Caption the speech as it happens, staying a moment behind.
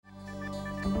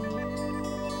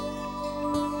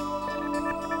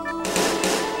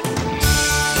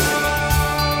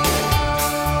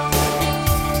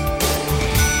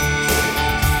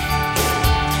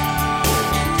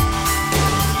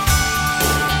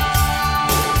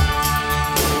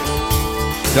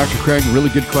Dr. Craig, really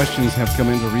good questions have come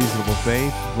into Reasonable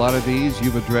Faith. A lot of these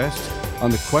you've addressed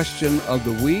on the question of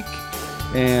the week,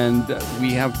 and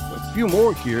we have a few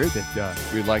more here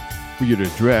that we'd like for you to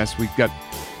address. We've got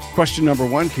question number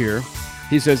 1 here.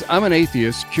 He says, I'm an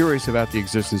atheist curious about the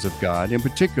existence of God. In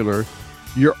particular,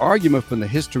 your argument from the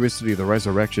historicity of the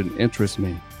resurrection interests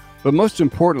me, but most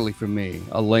importantly for me,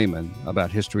 a layman,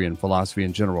 about history and philosophy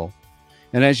in general.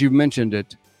 And as you've mentioned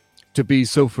it, to be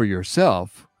so for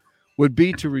yourself would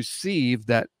be to receive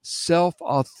that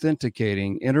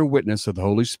self-authenticating inner witness of the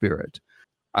Holy Spirit.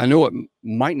 I know it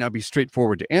might not be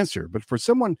straightforward to answer, but for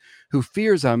someone who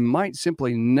fears I might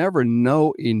simply never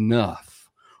know enough,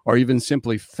 or even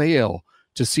simply fail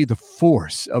to see the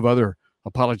force of other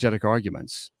apologetic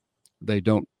arguments, they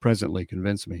don't presently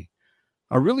convince me.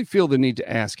 I really feel the need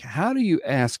to ask, how do you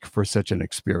ask for such an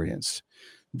experience?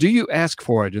 Do you ask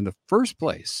for it in the first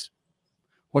place?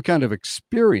 What kind of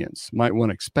experience might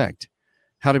one expect?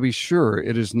 How to be sure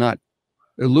it is not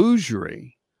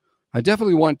illusory? I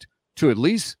definitely want to at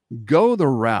least go the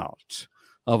route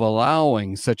of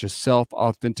allowing such a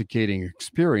self-authenticating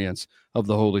experience of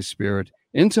the Holy Spirit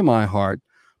into my heart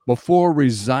before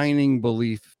resigning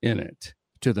belief in it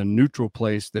to the neutral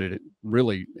place that it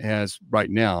really has right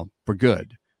now for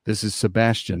good. This is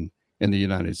Sebastian in the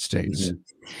United States.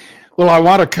 Mm-hmm. Well, I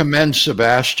want to commend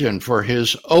Sebastian for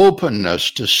his openness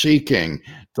to seeking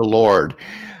the Lord.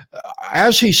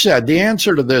 As he said, the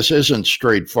answer to this isn't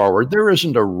straightforward. There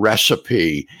isn't a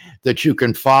recipe that you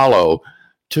can follow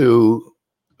to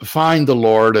find the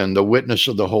Lord and the witness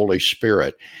of the Holy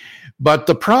Spirit. But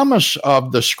the promise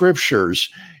of the scriptures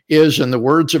is, in the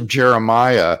words of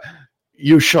Jeremiah,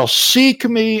 you shall seek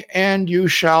me and you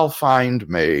shall find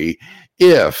me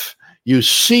if you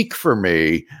seek for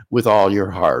me with all your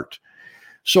heart.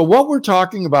 So what we're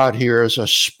talking about here is a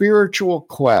spiritual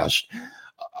quest,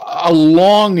 a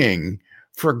longing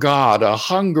for God, a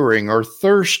hungering or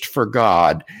thirst for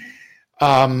God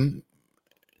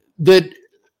that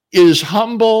is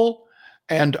humble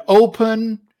and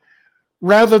open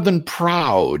rather than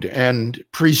proud and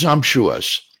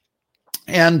presumptuous.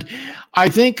 And I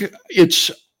think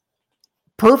it's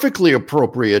perfectly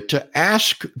appropriate to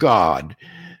ask God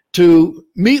to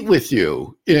meet with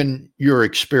you in your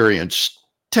experience.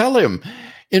 Tell him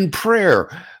in prayer,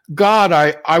 God,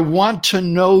 I want to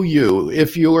know you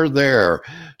if you are there.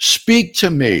 Speak to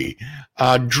me,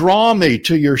 draw me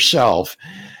to yourself,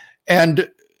 and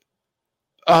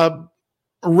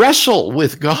wrestle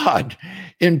with God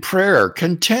in prayer,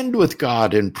 contend with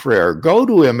God in prayer. Go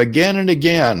to him again and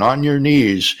again on your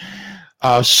knees,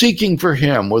 seeking for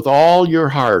him with all your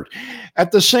heart.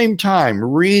 At the same time,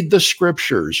 read the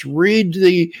scriptures, read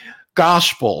the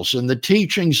Gospels and the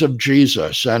teachings of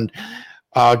Jesus, and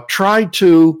try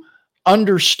to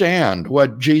understand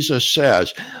what Jesus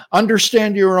says.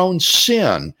 Understand your own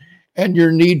sin and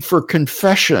your need for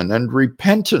confession and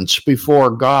repentance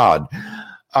before God,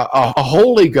 a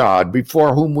holy God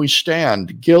before whom we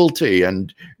stand guilty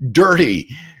and dirty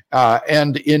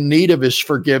and in need of his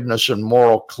forgiveness and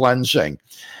moral cleansing.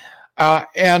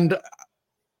 And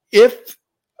if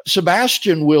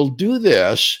Sebastian will do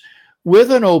this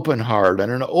with an open heart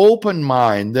and an open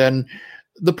mind, then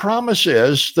the promise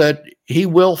is that he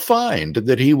will find,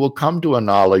 that he will come to a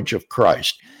knowledge of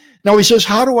Christ. Now he says,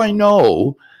 how do I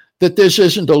know that this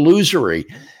isn't illusory?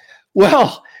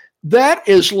 Well, that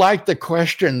is like the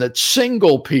question that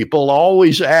single people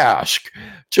always ask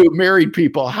to married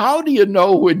people. How do you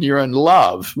know when you're in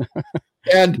love?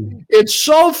 And it's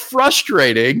so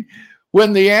frustrating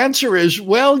when the answer is,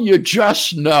 well, you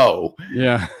just know.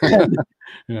 Yeah.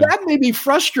 Yeah. That may be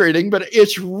frustrating, but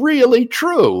it's really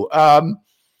true.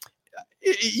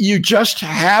 You just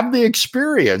have the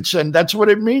experience, and that's what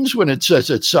it means when it says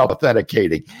it's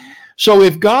self-authenticating. So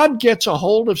if God gets a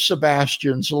hold of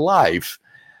Sebastian's life,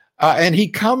 and he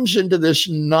comes into this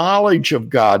knowledge of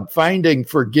God, finding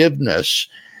forgiveness,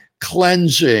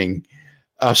 cleansing,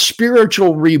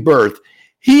 spiritual rebirth,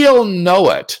 he'll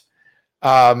know it.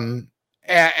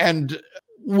 And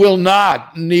will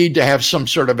not need to have some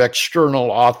sort of external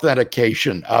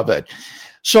authentication of it.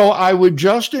 So I would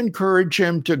just encourage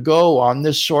him to go on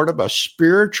this sort of a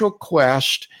spiritual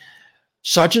quest,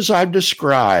 such as I've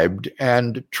described,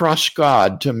 and trust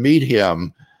God to meet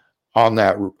him on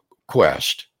that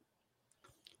quest.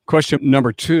 Question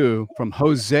number 2 from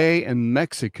Jose in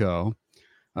Mexico.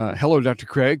 Hello, Dr.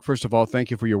 Craig. First of all, thank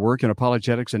you for your work in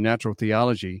apologetics and natural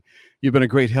theology. You've been a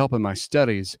great help in my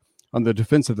studies on the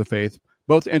defense of the faith,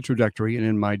 both introductory and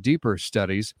in my deeper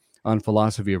studies on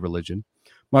philosophy of religion.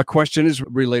 My question is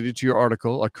related to your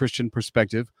article, A Christian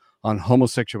Perspective on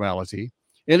Homosexuality.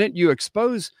 In it, you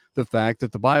expose the fact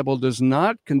that the Bible does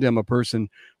not condemn a person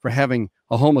for having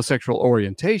a homosexual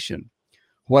orientation.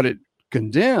 What it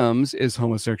condemns is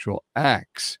homosexual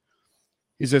acts.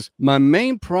 He says, my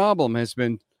main problem has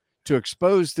been to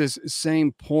expose this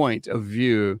same point of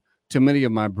view to many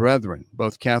of my brethren,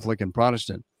 both Catholic and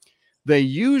Protestant. They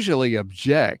usually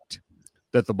object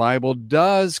that the Bible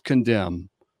does condemn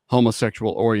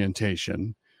homosexual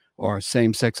orientation or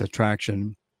same-sex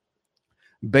attraction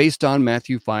based on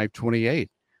Matthew 5:28.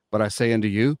 But I say unto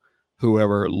you,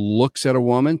 whoever looks at a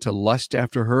woman to lust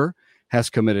after her has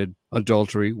committed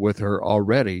adultery with her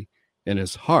already in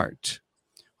his heart.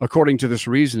 According to this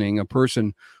reasoning, a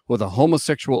person with a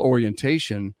homosexual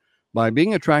orientation, by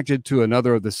being attracted to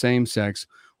another of the same sex,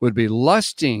 would be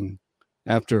lusting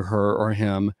after her or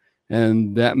him,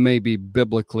 and that may be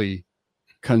biblically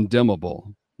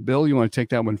condemnable. Bill, you want to take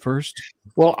that one first?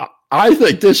 Well, I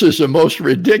think this is the most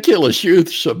ridiculous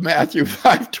use of Matthew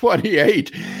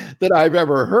 5:28 that I've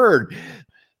ever heard.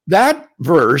 That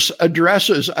verse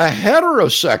addresses a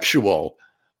heterosexual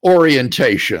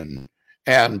orientation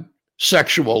and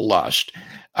sexual lust.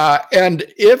 And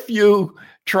if you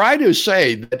try to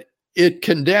say that it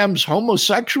condemns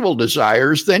homosexual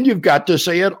desires, then you've got to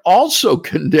say it also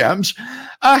condemns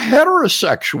a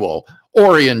heterosexual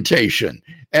orientation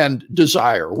and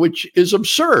desire, which is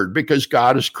absurd because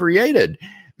God has created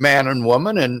man and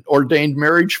woman and ordained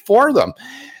marriage for them.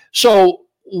 So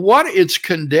what it's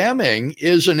condemning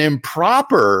is an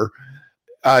improper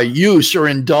use or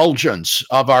indulgence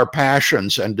of our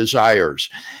passions and desires.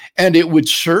 And it would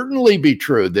certainly be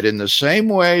true that in the same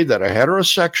way that a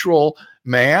heterosexual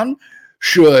man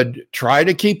should try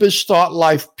to keep his thought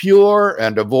life pure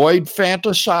and avoid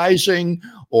fantasizing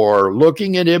or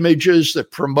looking at images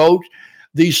that promote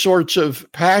these sorts of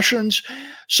passions,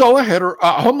 so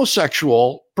a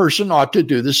homosexual person ought to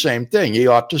do the same thing. He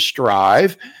ought to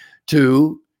strive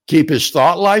to keep his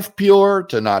thought life pure,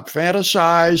 to not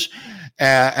fantasize,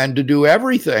 and to do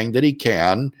everything that he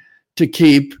can to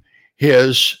keep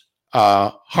his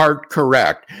heart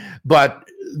correct. But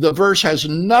the verse has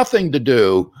nothing to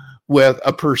do with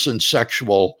a person's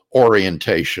sexual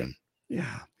orientation.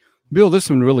 Yeah. Bill, this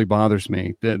one really bothers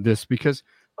me, because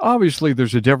obviously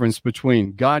there's a difference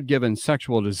between God-given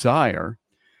sexual desire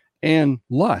and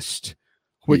lust,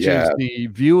 which is the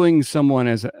viewing someone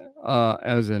as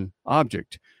an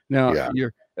object. Now,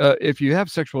 if you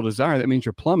have sexual desire, that means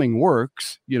your plumbing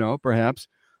works, perhaps,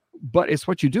 but it's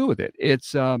what you do with it.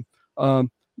 It's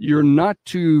you're not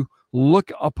to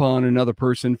look upon another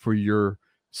person for your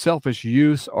selfish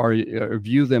use or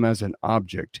view them as an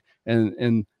object,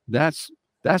 and that's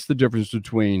the difference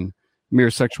between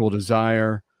mere sexual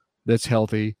desire that's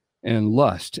healthy and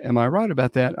lust. Am I right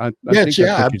about that? I think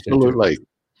absolutely.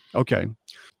 Okay.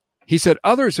 He said,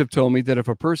 others have told me that if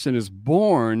a person is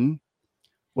born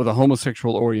with a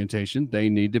homosexual orientation, they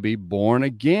need to be born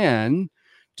again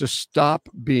to stop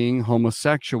being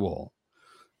homosexual.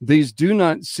 These do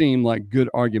not seem like good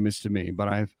arguments to me, but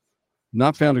I've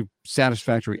not found a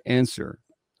satisfactory answer,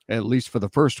 at least for the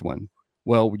first one.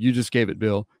 Well, you just gave it,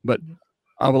 Bill, but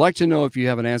I would like to know if you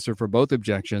have an answer for both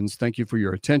objections. Thank you for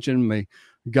your attention. May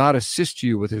God assist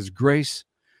you with his grace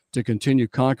to continue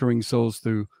conquering souls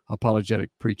through apologetic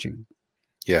preaching.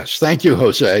 Yes, thank you,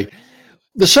 Jose.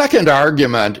 The second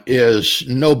argument is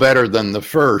no better than the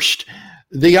first.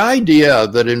 The idea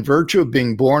that in virtue of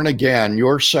being born again,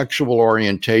 your sexual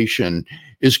orientation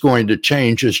is going to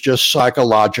change is just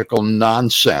psychological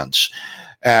nonsense.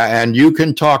 And you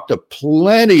can talk to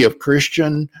plenty of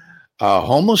Christian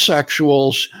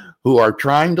homosexuals who are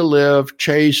trying to live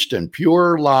chaste and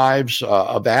pure lives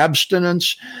of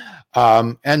abstinence,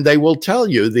 and they will tell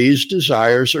you these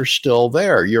desires are still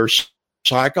there. Your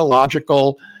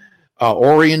psychological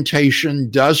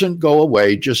orientation doesn't go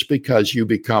away just because you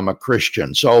become a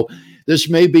Christian. So this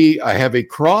may be a heavy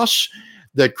cross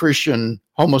that Christian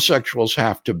homosexuals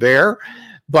have to bear,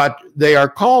 but they are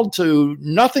called to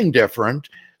nothing different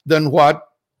than what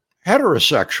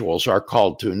heterosexuals are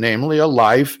called to, namely a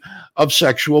life of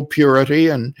sexual purity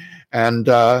and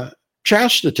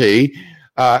chastity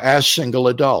as single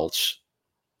adults.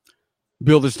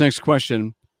 Bill, this next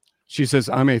question, she says,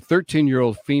 I'm a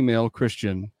 13-year-old female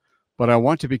Christian, but I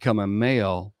want to become a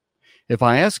male. If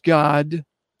I ask God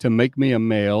to make me a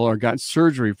male or got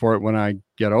surgery for it when I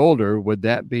get older, would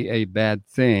that be a bad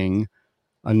thing?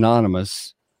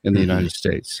 Anonymous in the United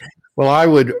States. Well, I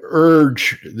would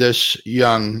urge this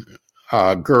young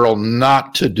girl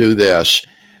not to do this.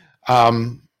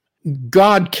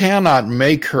 God cannot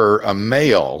make her a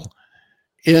male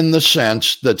in the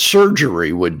sense that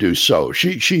surgery would do so.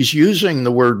 She's using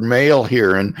the word male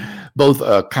here in both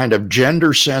a kind of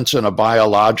gender sense and a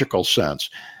biological sense.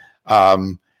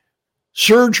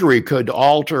 Surgery could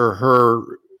alter her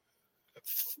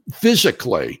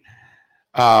physically,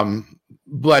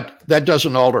 but that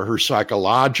doesn't alter her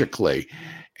psychologically.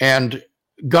 And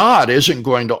God isn't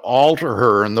going to alter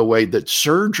her in the way that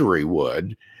surgery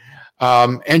would.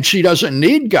 And she doesn't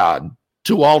need God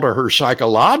to alter her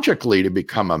psychologically to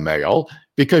become a male,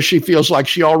 because she feels like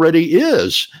she already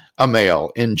is a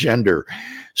male in gender.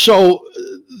 So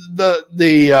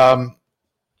the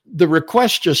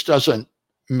request just doesn't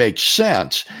make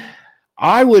sense.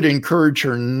 I would encourage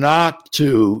her not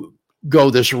to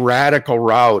go this radical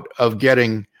route of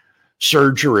getting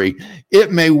surgery.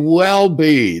 It may well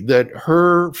be that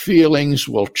her feelings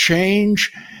will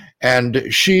change and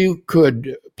she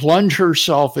could plunge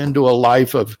herself into a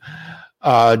life of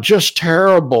just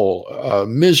terrible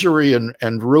misery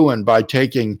and ruin by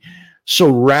taking so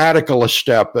radical a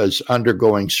step as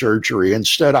undergoing surgery.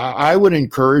 Instead, I would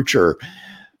encourage her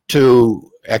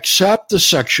to accept the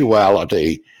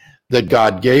sexuality that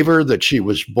God gave her, that she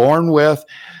was born with,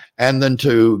 and then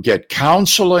to get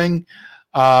counseling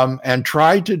and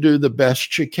try to do the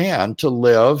best she can to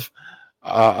live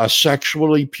a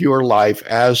sexually pure life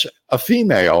as a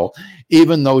female,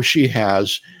 even though she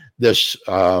has this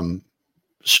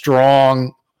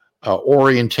strong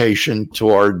orientation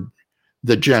toward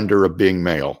the gender of being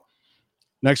male.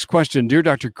 Next question. Dear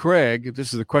Dr. Craig,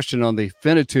 this is a question on the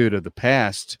finitude of the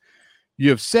past. You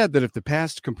have said that if the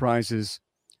past comprises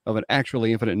of an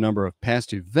actually infinite number of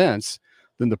past events,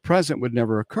 then the present would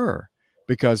never occur,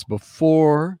 because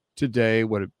before today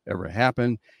would ever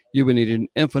happen, you would need an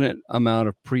infinite amount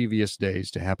of previous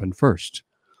days to happen first.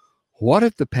 What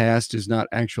if the past is not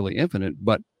actually infinite,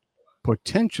 but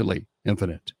potentially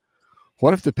infinite?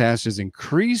 What if the past is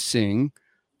increasing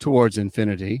towards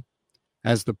infinity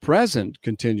as the present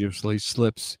continuously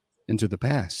slips into the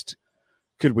past?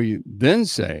 Could we then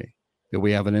say that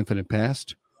we have an infinite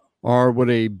past? Or would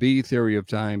a B theory of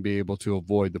time be able to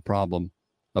avoid the problem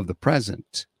of the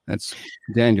present? That's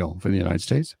Daniel from the United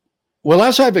States. Well,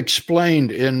 as I've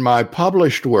explained in my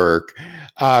published work,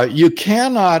 you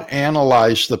cannot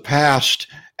analyze the past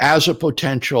as a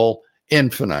potential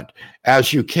infinite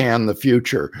as you can the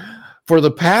future. For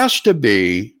the past to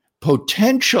be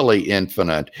potentially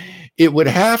infinite, it would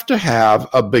have to have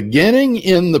a beginning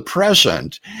in the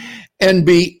present and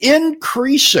be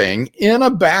increasing in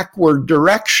a backward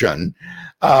direction,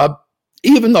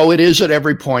 even though it is at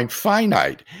every point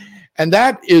finite. And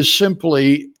that is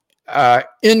simply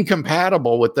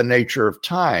incompatible with the nature of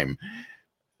time.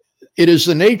 It is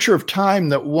the nature of time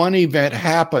that one event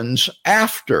happens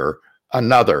after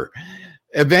another.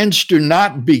 Events do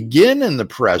not begin in the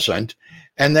present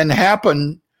and then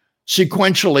happen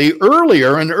sequentially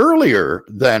earlier and earlier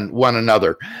than one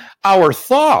another. Our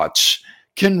thoughts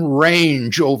can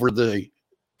range over the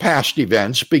past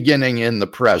events, beginning in the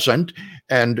present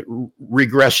and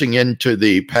regressing into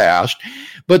the past,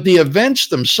 but the events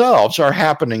themselves are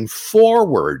happening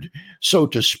forward, so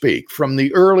to speak, from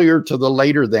the earlier to the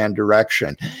later than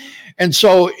direction. And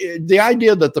so the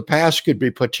idea that the past could be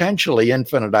potentially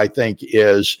infinite, I think,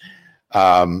 is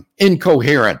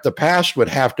incoherent. The past would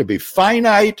have to be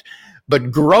finite,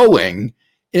 but growing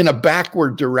in a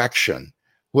backward direction,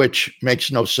 which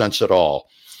makes no sense at all.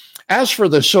 As for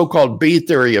the so-called B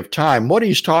theory of time, what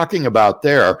he's talking about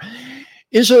there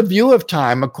is a view of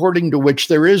time according to which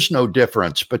there is no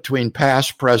difference between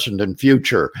past, present, and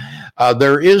future.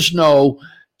 There is no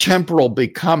temporal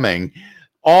becoming.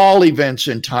 All events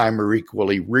in time are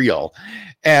equally real.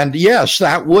 And yes,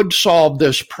 that would solve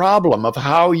this problem of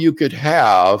how you could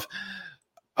have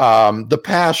the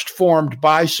past formed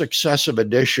by successive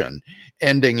addition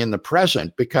ending in the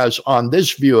present, because on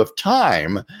this view of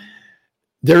time,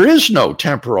 there is no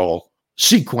temporal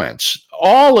sequence.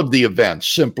 All of the events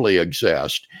simply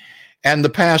exist, and the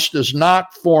past is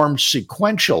not formed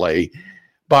sequentially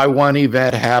by one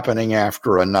event happening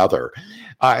after another.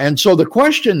 And so the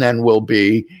question then will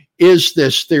be, is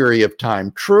this theory of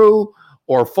time true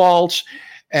or false?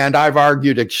 And I've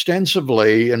argued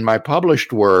extensively in my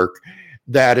published work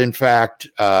that, in fact,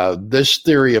 this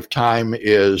theory of time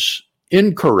is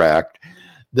incorrect,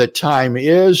 that time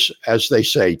is, as they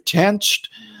say, tensed,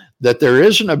 that there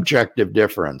is an objective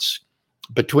difference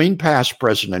between past,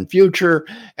 present, and future,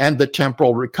 and the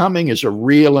temporal becoming is a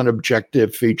real and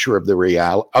objective feature of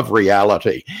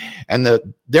reality. And that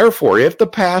therefore, if the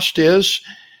past is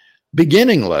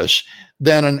beginningless,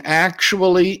 then an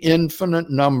actually infinite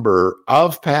number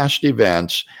of past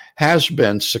events has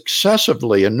been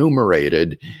successively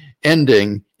enumerated,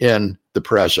 ending in the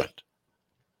present.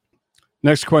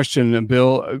 Next question,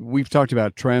 Bill. We've talked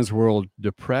about transworld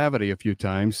depravity a few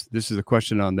times. This is a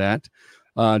question on that.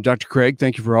 Dr. Craig,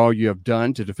 thank you for all you have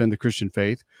done to defend the Christian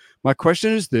faith. My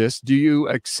question is this: do you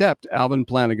accept Alvin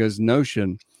Plantinga's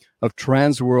notion of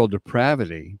transworld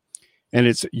depravity and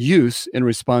its use in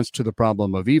response to the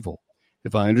problem of evil?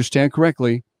 If I understand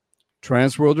correctly,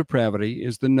 transworld depravity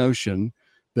is the notion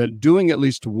that doing at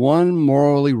least one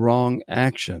morally wrong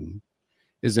action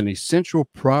is an essential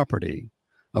property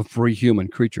of free human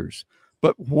creatures.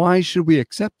 But why should we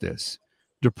accept this?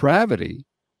 Depravity,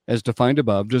 as defined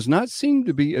above, does not seem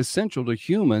to be essential to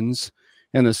humans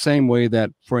in the same way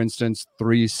that, for instance,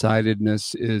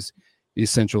 three-sidedness is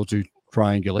essential to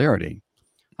triangularity.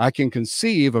 I can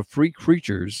conceive of free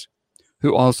creatures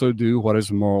who also do what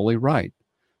is morally right,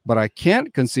 but I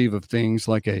can't conceive of things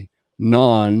like a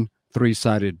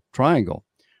non-three-sided triangle.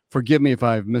 Forgive me if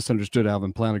I've misunderstood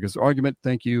Alvin Plantinga's argument.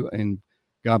 Thank you, and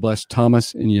God bless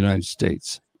Thomas in the United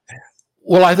States.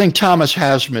 Well, I think Thomas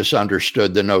has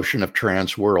misunderstood the notion of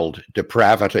transworld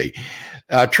depravity.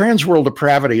 Transworld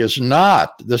depravity is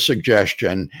not the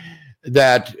suggestion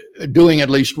that doing at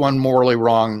least one morally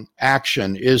wrong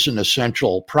action is an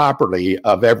essential property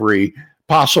of every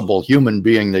possible human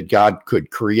being that God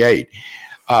could create.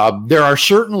 There are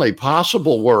certainly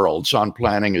possible worlds, on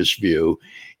Plantinga's view,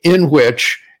 in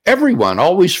which everyone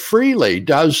always freely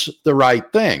does the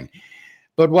right thing.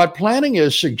 But what Plantinga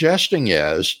is suggesting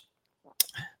is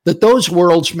that those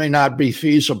worlds may not be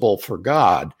feasible for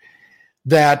God,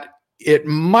 that it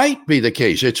might be the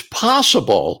case, it's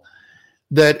possible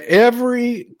that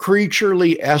every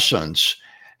creaturely essence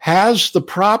has the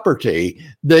property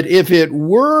that if it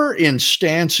were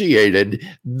instantiated,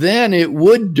 then it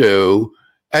would do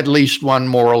at least one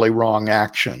morally wrong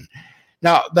action.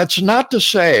 Now, that's not to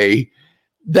say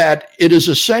that it is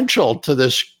essential to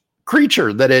this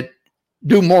creature that it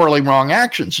do morally wrong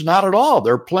actions. Not at all.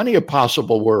 There are plenty of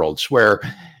possible worlds where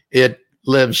it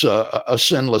lives a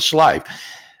sinless life.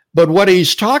 But what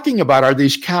he's talking about are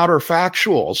these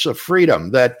counterfactuals of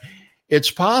freedom, that it's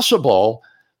possible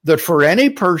that for any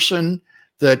person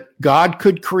that God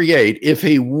could create, if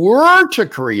he were to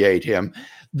create him,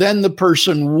 then the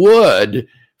person would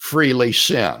freely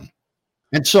sin.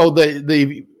 And so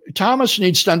the Thomas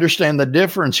needs to understand the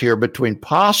difference here between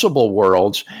possible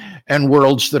worlds and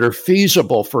worlds that are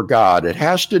feasible for God. It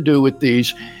has to do with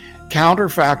these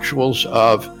counterfactuals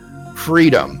of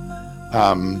freedom.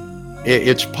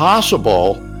 It's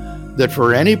possible that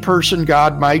for any person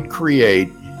God might create,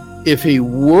 if he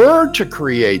were to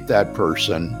create that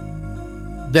person,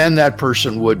 then that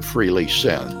person would freely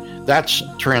sin. That's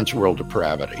transworld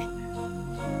depravity.